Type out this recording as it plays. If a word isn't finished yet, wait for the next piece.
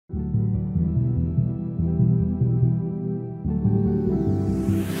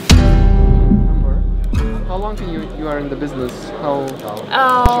long you are in the business? How?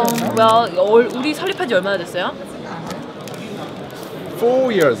 Well, 우리 설립한 지 얼마나 됐어요?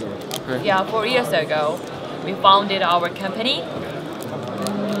 4 years. Okay. Yeah, 4 years ago, we founded our company.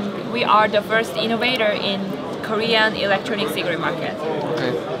 We are the first innovator in Korean electronic cigarette market.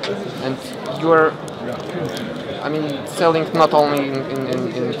 Okay. And you are, I mean, selling not only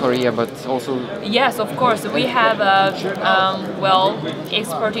in Korea but also. Yes, of course. We have a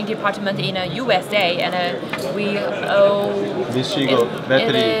exporting department in USA, and it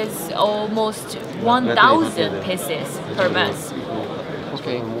is almost 1,000 pieces per month.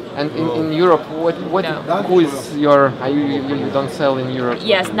 Okay. And in Europe, who is your? You don't sell in Europe?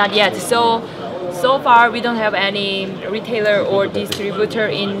 Yes, not yet. So far, we don't have any retailer or distributor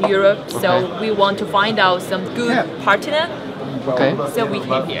in Europe. So we want to find out some good partner. Okay. So we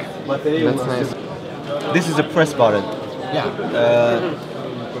came here. That's nice. This is a press button. Yeah.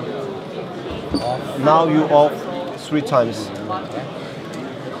 Now you off 3 times.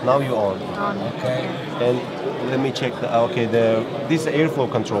 Now you on. Okay. And let me check this is airflow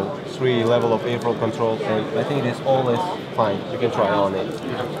control. 3 level of airflow control, and I think it is always fine. You can try on it.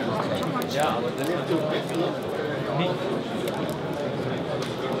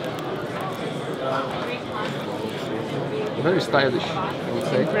 Very stylish, I would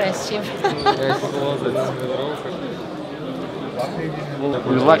say. Impressive. Yes.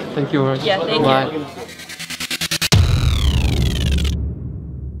 Good luck. Thank you very much. Yeah, thank you. Bye.